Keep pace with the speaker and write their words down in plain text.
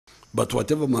But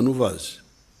whatever maneuvers,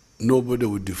 nobody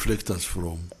will deflect us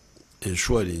from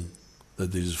ensuring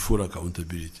that there is full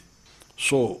accountability.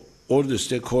 So all the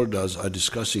stakeholders are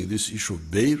discussing this issue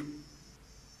of bail.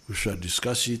 We should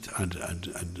discuss it and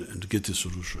get a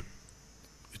solution.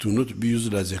 It will not be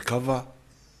used as a cover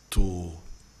to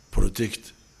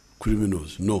protect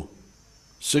criminals, no.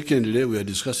 Secondly, we are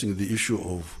discussing the issue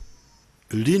of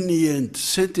lenient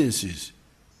sentences.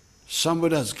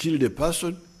 Somebody has killed a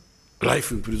person,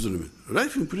 life imprisonment.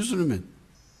 Life imprisonment.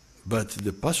 But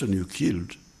the person you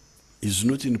killed is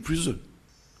not in prison.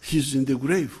 He's in the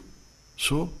grave.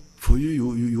 So for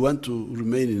you want to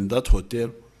remain in that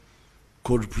hotel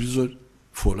called prison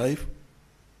for life?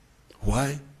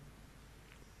 Why?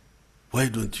 Why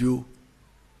don't you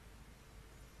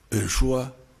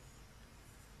ensure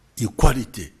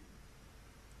equality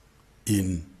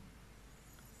in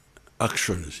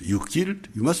actions? You killed,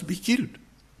 you must be killed.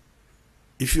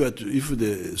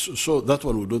 So that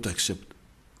one would not accept.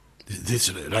 This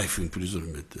is life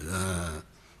imprisonment.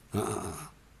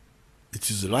 It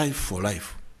is life for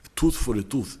life, tooth for a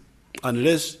tooth,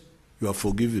 unless you are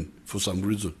forgiven for some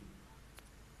reason.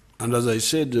 And as I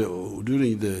said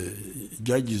during the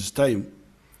judge's time,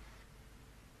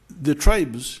 the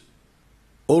tribes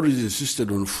always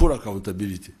insisted on full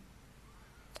accountability.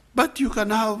 But you can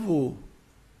have,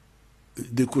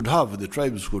 the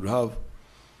tribes could have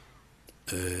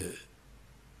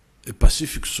a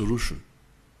pacific solution,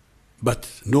 but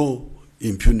no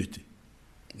impunity,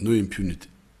 no impunity.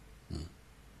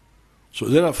 So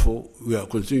therefore, we are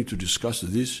continuing to discuss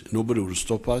this. Nobody will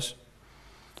stop us.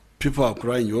 People are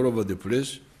crying all over the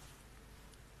place.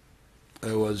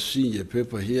 I was seeing a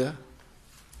paper here.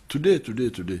 Today.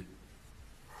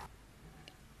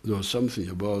 There was something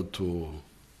about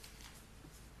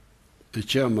a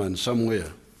chairman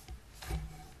somewhere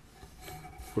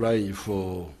crying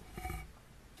for,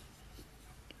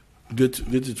 get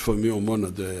it for me,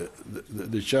 Omona,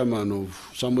 the chairman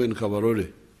of somewhere in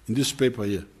Kabarore, in this paper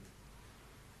here,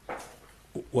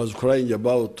 was crying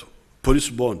about police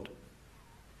bond.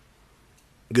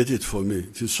 Get it for me.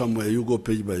 It is somewhere, you go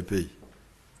page by page.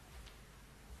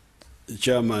 The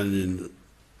chairman in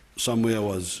somewhere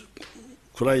was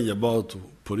crying about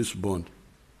police bond.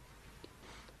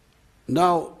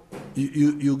 Now,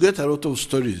 you get a lot of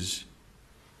stories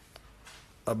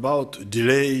about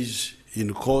delays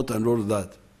in court and all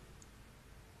that.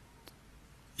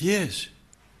 Yes.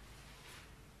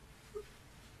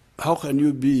 How can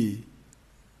you be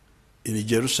in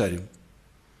Jerusalem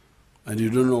and you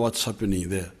don't know what's happening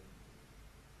there?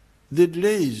 The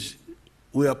delays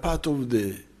were part of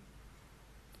the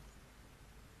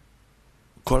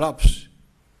collapse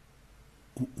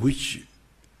which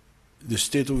the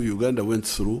state of Uganda went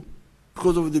through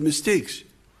because of the mistakes.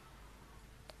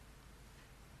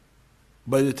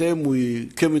 By the time we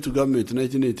came into government in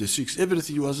 1986,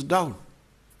 everything was down.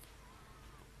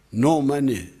 No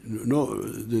money,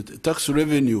 the tax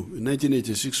revenue in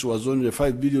 1986 was only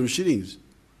 5 billion shillings.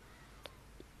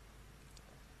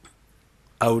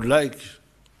 I would like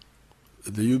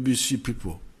the UBC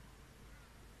people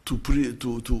to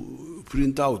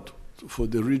print out for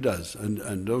the readers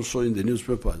and also in the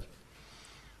newspapers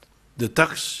the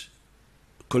tax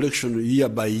collection year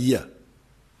by year.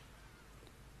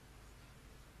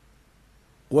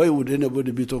 Why would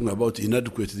anybody be talking about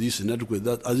inadequate this, inadequate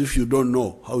that, as if you don't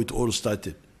know how it all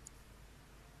started?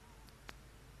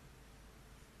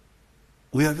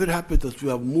 We are very happy that we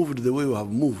have moved the way we have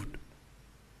moved.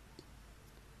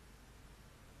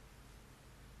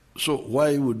 So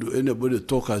why would anybody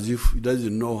talk as if he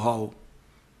doesn't know how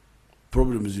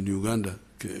problems in Uganda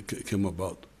came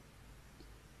about?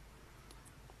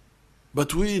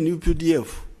 But we in UPDF,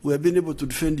 we have been able to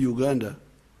defend Uganda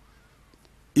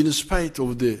in spite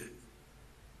of the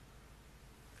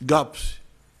gaps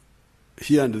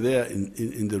here and there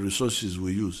in the resources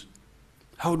we use.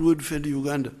 How do we defend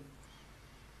Uganda?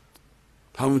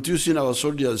 Haven't you seen our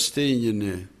soldiers staying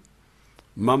in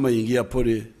Mama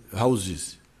Ingiapore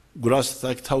houses,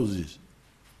 grass-thatched houses?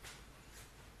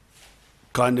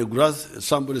 Can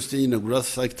somebody staying in a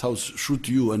grass-thatched house shoot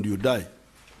you and you die?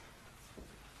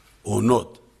 Or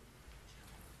not?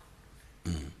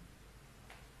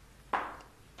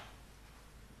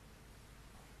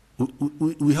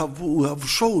 We have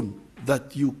shown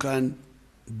that you can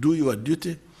do your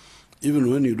duty even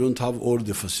when you don't have all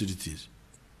the facilities.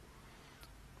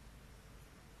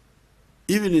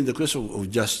 Even in the question of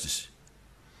justice,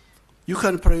 you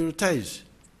can prioritize.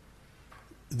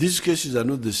 These cases are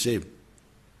not the same.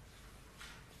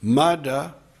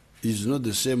 Murder is not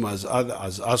the same as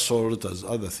assault, as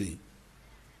other things.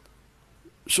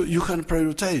 So you can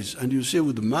prioritize, and you say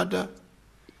with murder,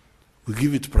 we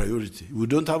give it priority. We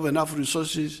don't have enough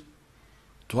resources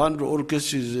to handle all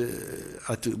cases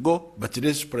at a go, but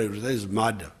let's prioritize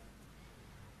murder.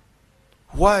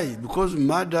 Why? Because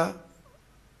murder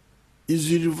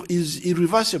is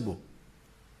irreversible.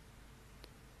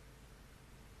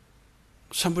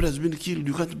 Somebody has been killed,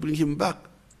 you can't bring him back.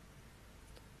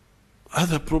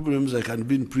 Other problems, I can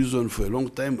be in prison for a long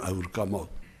time, I will come out.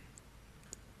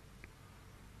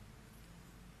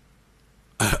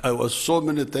 I was so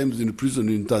many times in prison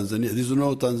in Tanzania. There's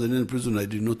no Tanzanian prison I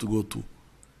did not go to.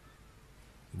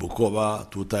 Bukoba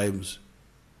 2 times,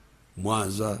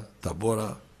 Mwanza,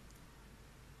 Tabora,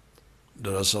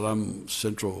 Dar es Salaam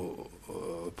Central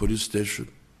Police Station,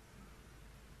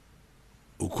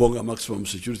 Ukonga Maximum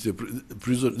Security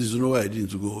Prison. There's no way I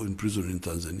didn't go in prison in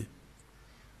Tanzania.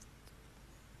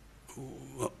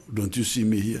 Don't you see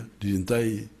me here? Didn't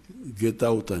I get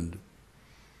out and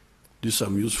do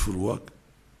some useful work?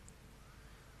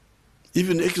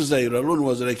 Even exile alone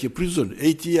was like a prison,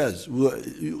 8 years.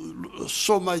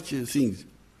 So much things.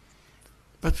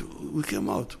 But we came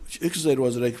out. Exile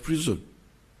was like prison.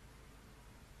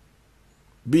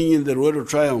 Being in the Royal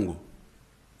Triangle,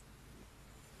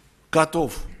 cut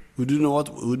off. We didn't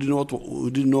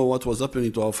know what was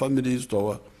happening to our families, to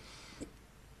our.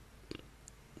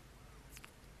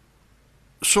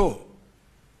 So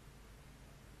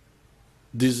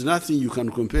there's nothing you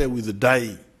can compare with the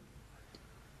dying.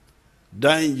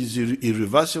 Dying is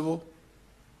irreversible,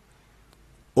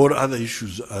 or other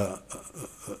issues,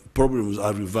 problems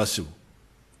are reversible.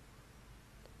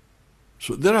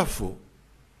 So therefore,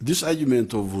 this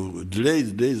argument of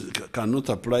delayed days cannot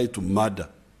apply to murder.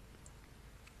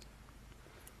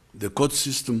 The court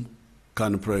system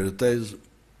can prioritize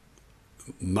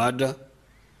murder,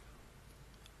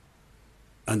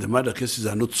 and the murder cases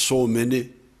are not so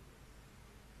many.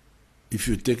 If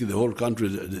you take the whole country,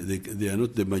 they are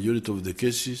not the majority of the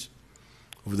cases,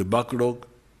 of the backlog.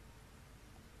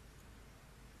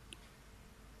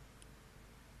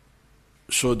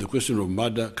 So the question of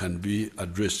murder can be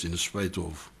addressed in spite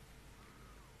of.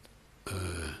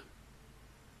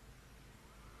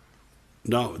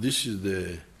 Now, this is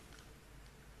the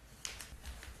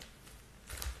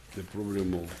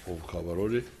problem of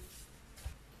Kabarore.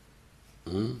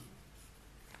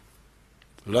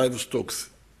 Livestock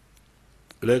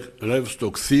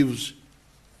thieves.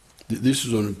 This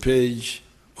is on page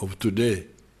of today,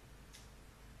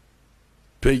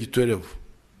 page 12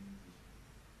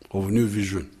 of New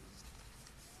Vision.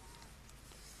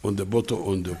 On the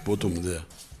bottom there.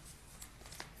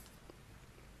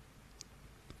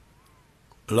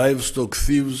 Livestock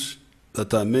thieves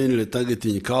that are mainly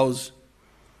targeting cows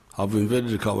have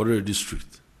invaded Kabarore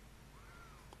district.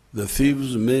 The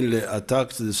thieves mainly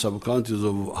attacked the sub-counties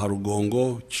of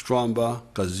Harugongo, Chitwamba,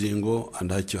 Kazingo,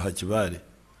 and Hachibari.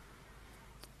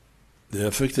 The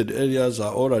affected areas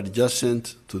are all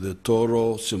adjacent to the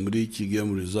Toro Semrichi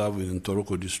Game Reserve in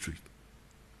Toroko district.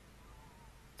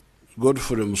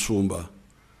 Godfrey Musumba,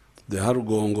 the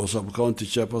Harugongo sub-county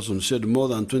chairperson, said more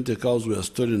than 20 cows were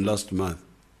stolen last month.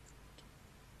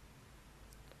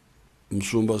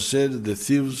 Musumba said the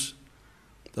thieves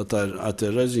that are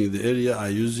terrorizing the area are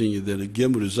using the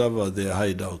game reserve as their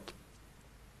hideout.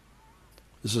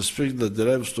 They suspect that the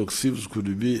livestock thieves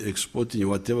could be exporting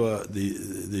whatever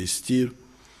they steal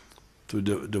to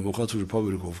the Democratic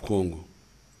Republic of Congo.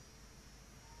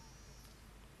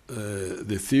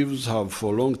 The thieves have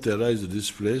for long terrorized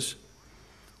this place.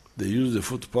 They use the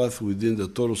footpath within the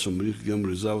Toro Samrik Game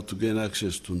Reserve to gain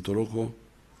access to Ntoroko.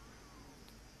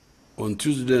 On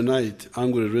Tuesday night,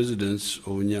 angry residents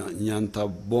of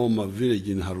Nyantaboma village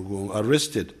in Harugongo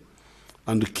arrested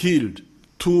and killed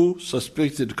 2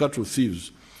 suspected cattle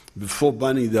thieves before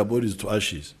burning their bodies to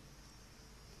ashes.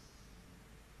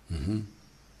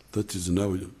 That is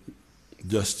now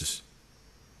justice.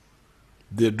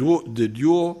 The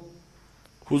duo,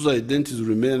 whose identities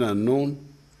remain unknown,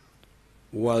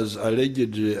 was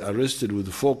allegedly arrested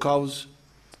with 4 cows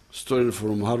stolen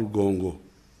from Harugongo.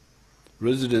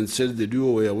 Residents said the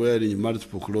duo were wearing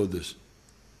multiple clothes.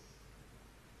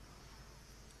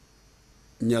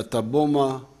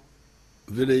 Nyataboma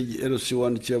village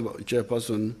LC1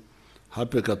 chairperson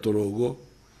Hape Katorogo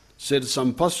said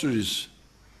some pastoralists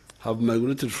have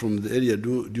migrated from the area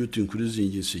due to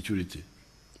increasing insecurity.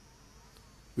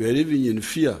 We are living in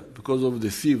fear because of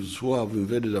the thieves who have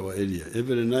invaded our area.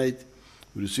 Every night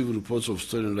we receive reports of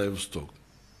stolen livestock.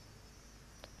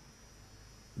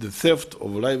 The theft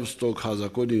of livestock has,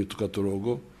 according to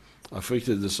Katorogo,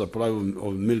 affected the supply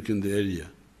of milk in the area.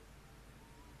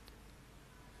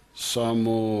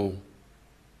 Some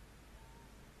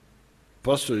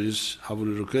pastoralists have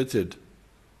relocated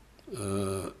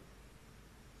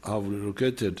have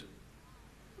relocated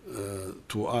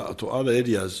to other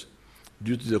areas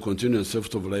due to the continuing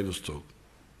theft of livestock.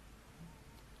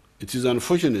 It is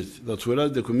unfortunate that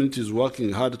whereas the community is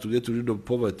working hard to get rid of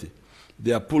poverty,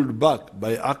 they are pulled back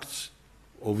by acts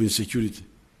of insecurity.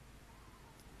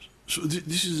 So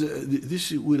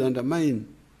this will undermine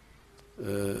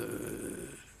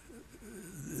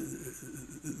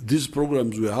these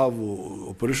programs we have,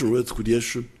 Operation Wealth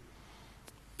Creation,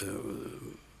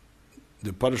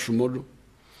 the parish model.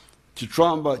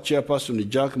 Chitramba chairperson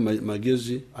Jack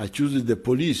Magezi accused the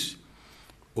police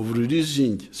of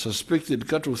releasing suspected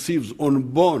cattle thieves on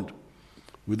bond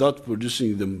without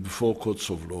producing them before courts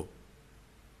of law.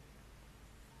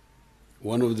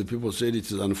 One of the people said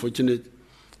it is unfortunate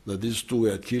that these two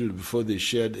were killed before they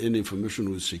shared any information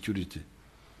with security.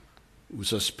 We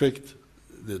suspect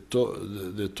the Toro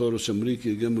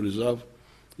Semriki Game Reserve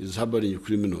is harboring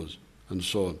criminals and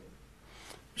so on.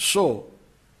 So,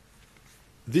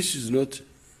 this is not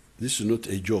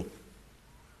a joke.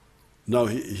 Now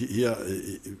here,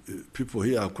 people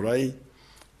here are crying,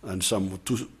 and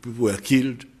two people were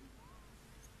killed.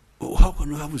 Oh, how can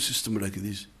we have a system like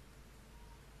this?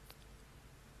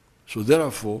 So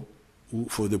therefore,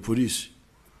 for the police,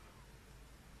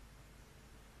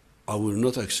 I will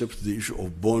not accept the issue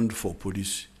of bond for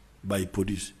police, by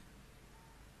police.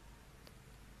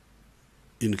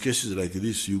 In cases like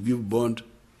this, you give bond.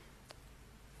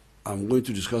 I'm going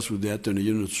to discuss with the Attorney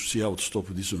General to see how to stop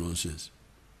this nonsense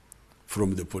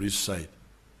from the police side.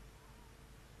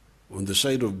 On the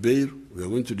side of bail, we are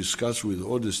going to discuss with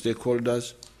all the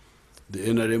stakeholders, the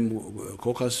NRM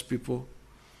caucus people,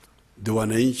 the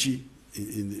Wananchi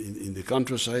in the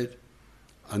countryside,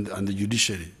 and the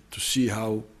judiciary to see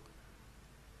how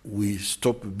we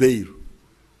stop bail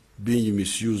being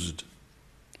misused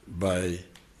by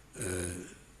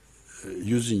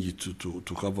using it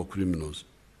to cover criminals.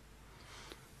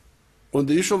 On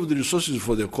the issue of the resources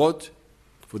for the courts,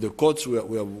 we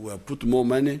have put more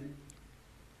money.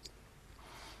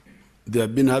 They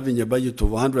have been having a budget of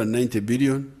 190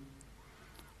 billion.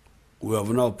 We have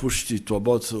now pushed it to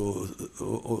about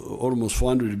almost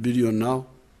 400 billion now,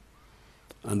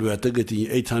 and we are targeting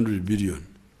 800 billion.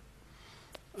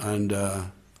 And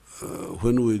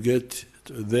when we get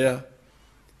there,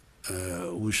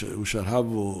 we shall have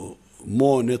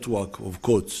more network of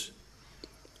courts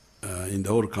in the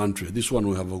whole country. This one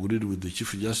we have agreed with the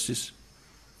Chief Justice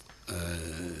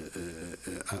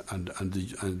and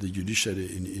the judiciary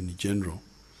in general.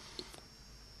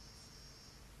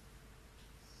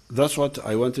 That's what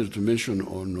I wanted to mention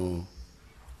on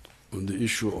the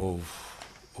issue of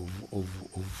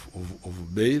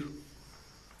bail.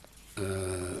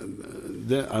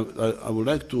 Then I would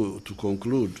like to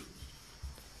conclude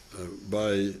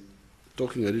by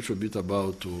talking a little bit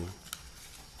about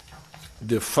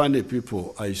the funny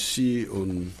people I see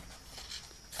on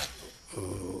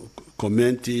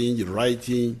commenting,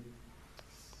 writing.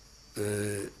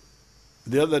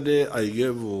 The other day I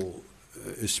gave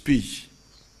a speech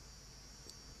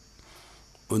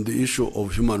on the issue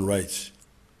of human rights.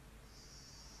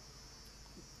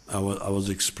 I was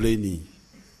explaining,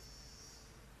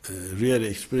 really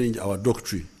explaining our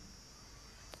doctrine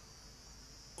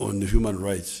on the human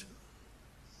rights.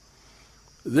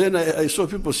 Then I saw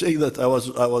people saying that I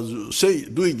was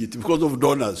doing it because of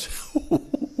donors.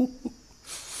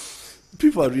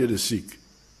 People are really sick.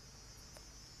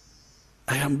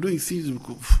 I am doing things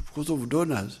because of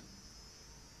donors.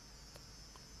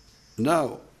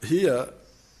 Now, here,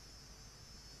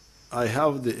 I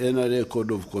have the NRA Code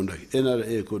of Conduct,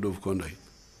 NRA Code of Conduct.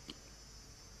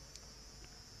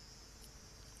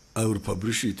 I will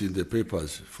publish it in the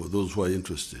papers for those who are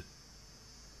interested.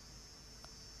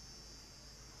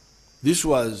 This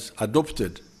was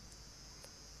adopted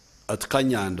at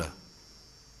Kanyanda,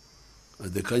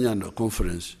 at the Kanyanda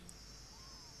Conference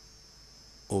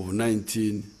of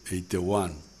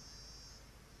 1981,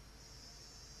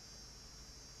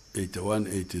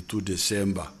 82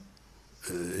 December.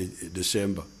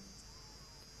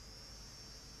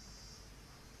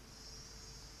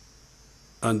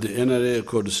 And the NRA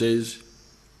code says,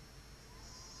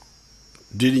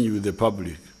 dealing with the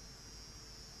public,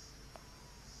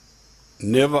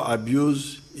 never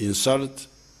abuse, insult,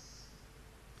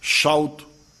 shout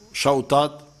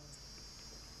at,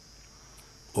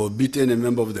 or beat any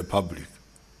member of the public.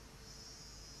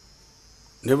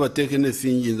 Never take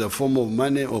anything in the form of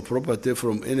money or property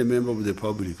from any member of the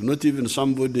public, not even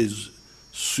somebody's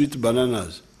sweet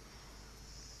bananas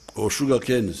or sugar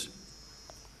canes,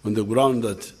 on the ground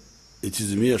that it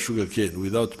is mere sugar cane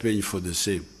without paying for the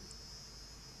same.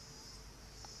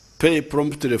 Pay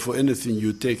promptly for anything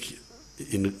you take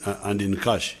and in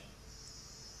cash.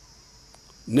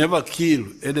 Never kill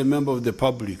any member of the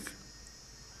public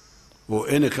or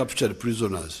any captured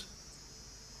prisoners,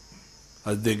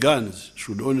 as the guns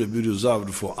should only be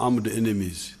reserved for armed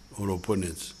enemies or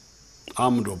opponents,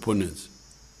 armed opponents.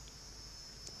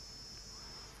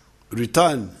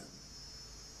 Return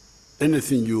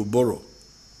anything you borrow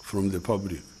from the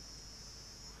public.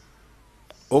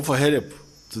 Offer help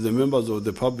to the members of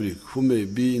the public who may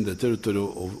be in the territory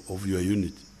of your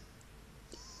unit.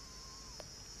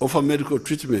 Offer medical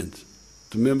treatment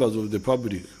to members of the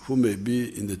public who may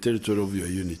be in the territory of your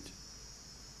unit.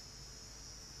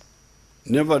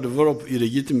 Never develop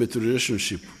illegitimate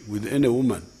relationship with any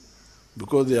woman,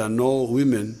 because there are no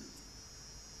women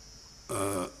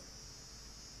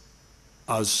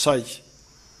as such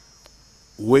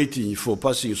waiting for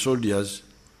passing soldiers,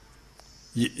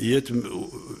 yet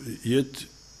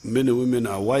many women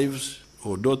are wives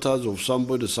or daughters of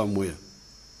somebody somewhere.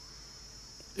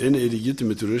 Any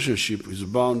illegitimate relationship is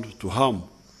bound to harm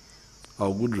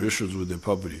our good relations with the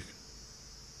public.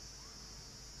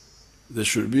 There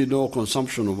should be no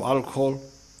consumption of alcohol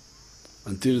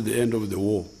until the end of the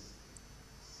war.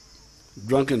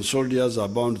 Drunken soldiers are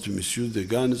bound to misuse the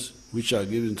guns which are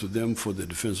given to them for the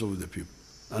defense of the people,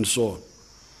 and so on.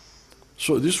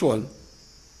 So this one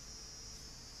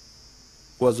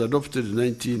was adopted in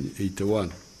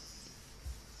 1981.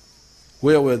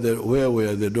 Where were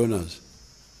the donors?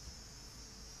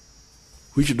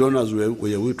 Which donors were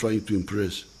we trying to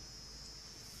impress?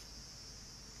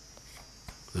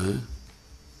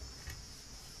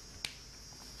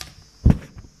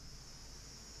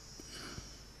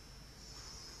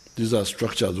 These are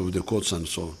structures of the courts and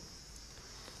so on.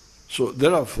 So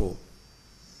therefore,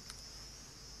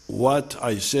 what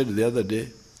I said the other day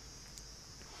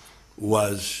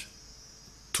was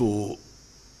to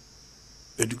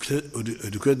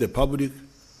educate the public,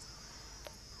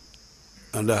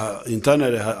 and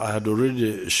internally I had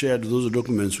already shared those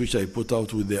documents which I put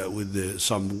out with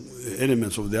some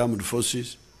elements of the armed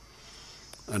forces,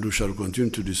 and we shall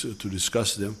continue to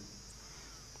discuss them.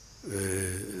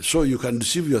 So you can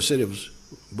deceive yourselves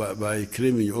by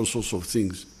claiming all sorts of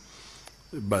things,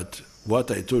 but what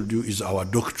I told you is our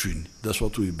doctrine. That's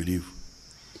what we believe.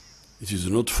 It is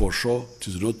not for show. It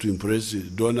is not to impress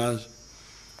donors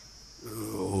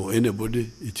or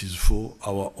anybody. It is for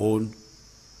our own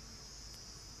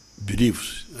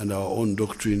beliefs and our own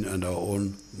doctrine and our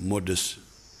own modus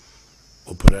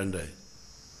operandi.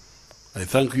 I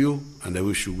thank you and I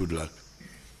wish you good luck.